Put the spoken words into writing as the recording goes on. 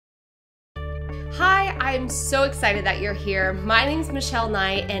Hi, I'm so excited that you're here. My name is Michelle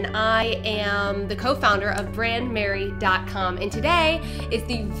Knight and I am the co-founder of Brandmerry.com, and today is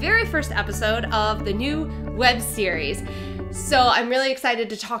the very first episode of the new web series. So I'm really excited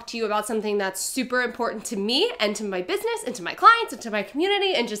to talk to you about something that's super important to me and to my business and to my clients and to my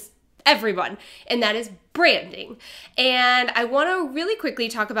community and just everyone, and that is branding. And I want to really quickly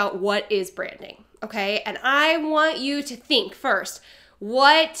talk about what is branding, okay? And I want you to think first,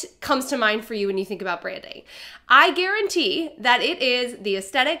 what comes to mind for you when you think about branding? I guarantee that it is the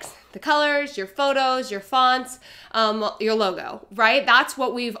aesthetics, the colors, your photos, your fonts, your logo, right? That's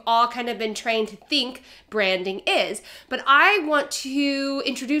what we've all kind of been trained to think branding is. But I want to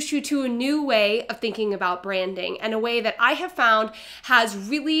introduce you to a new way of thinking about branding, and a way that I have found has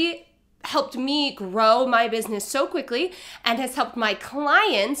really helped me grow my business so quickly and has helped my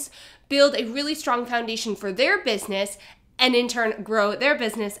clients build a really strong foundation for their business and in turn grow their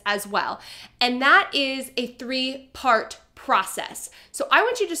business as well. And that is a three-part process. So I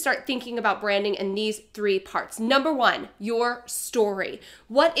want you to start thinking about branding in these three parts. Number one, your story.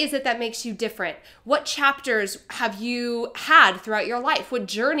 What is it that makes you different? What chapters have you had throughout your life? What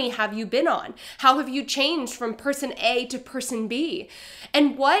journey have you been on? How have you changed from person A to person B?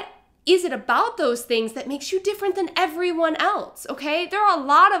 And what is it about those things that makes you different than everyone else, okay? There are a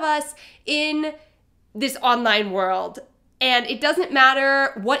lot of us in this online world, and it doesn't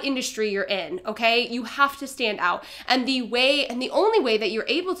matter what industry you're in, okay? You have to stand out. And the only way that you're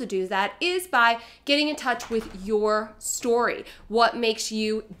able to do that is by getting in touch with your story. What makes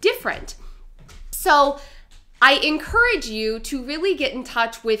you different? So I encourage you to really get in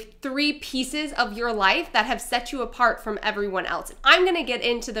touch with three pieces of your life that have set you apart from everyone else. And I'm gonna get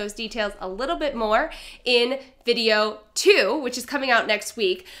into those details a little bit more in video 2, which is coming out next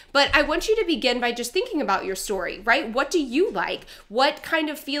week. But I want you to begin by just thinking about your story, right? What do you like? What kind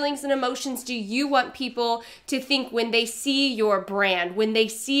of feelings and emotions do you want people to think when they see your brand, when they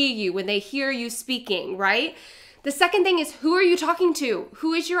see you, when they hear you speaking, right? The second thing is, who are you talking to?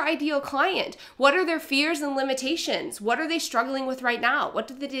 Who is your ideal client? What are their fears and limitations? What are they struggling with right now? What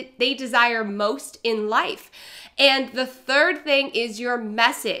do they desire most in life? And the third thing is your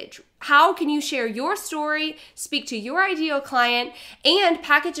message. How can you share your story, speak to your ideal client, and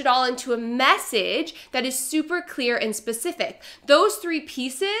package it all into a message that is super clear and specific? Those three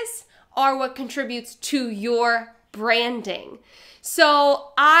pieces are what contributes to your branding.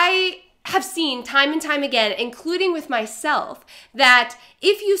 So I have seen time and time again, including with myself, that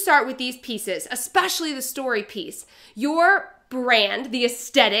if you start with these pieces, especially the story piece, your brand, the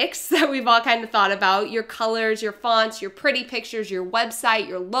aesthetics that we've all kind of thought about, your colors, your fonts, your pretty pictures, your website,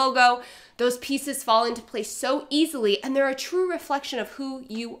 your logo, those pieces fall into place so easily, and they're a true reflection of who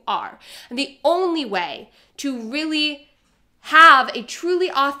you are. And the only way to really have a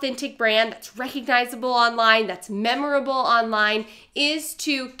truly authentic brand that's recognizable online, that's memorable online, is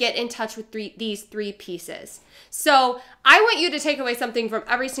to get in touch with these three pieces. So I want you to take away something from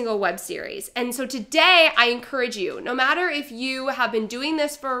every single web series. And so today I encourage you, no matter if you have been doing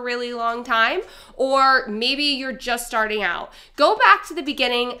this for a really long time or maybe you're just starting out, go back to the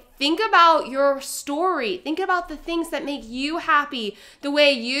beginning, think about your story, think about the things that make you happy, the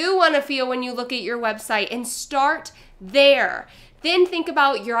way you want to feel when you look at your website, and start there. Then think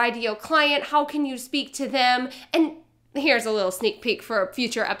about your ideal client. How can you speak to them? And here's a little sneak peek for a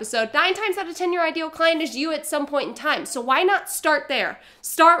future episode. 9 times out of 10, your ideal client is you at some point in time. So why not start there?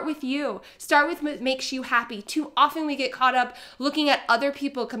 Start with you. Start with what makes you happy. Too often we get caught up looking at other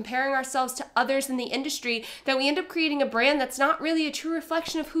people, comparing ourselves to others in the industry, that we end up creating a brand that's not really a true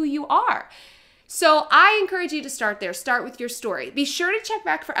reflection of who you are. So I encourage you to start there. Start with your story. Be sure to check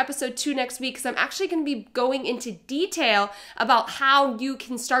back for episode 2 next week, because I'm actually going to be going into detail about how you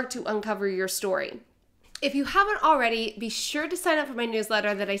can start to uncover your story. If you haven't already, be sure to sign up for my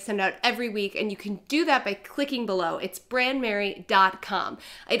newsletter that I send out every week, and you can do that by clicking below. It's Brandmerry.com.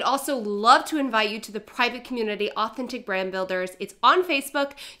 I'd also love to invite you to the private community, Authentic Brand Builders. It's on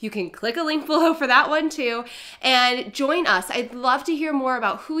Facebook. You can click a link below for that one too, and join us. I'd love to hear more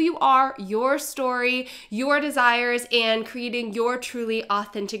about who you are, your story, your desires, and creating your truly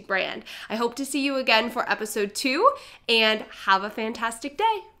authentic brand. I hope to see you again for episode 2, and have a fantastic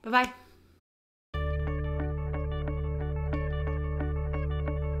day. Bye-bye.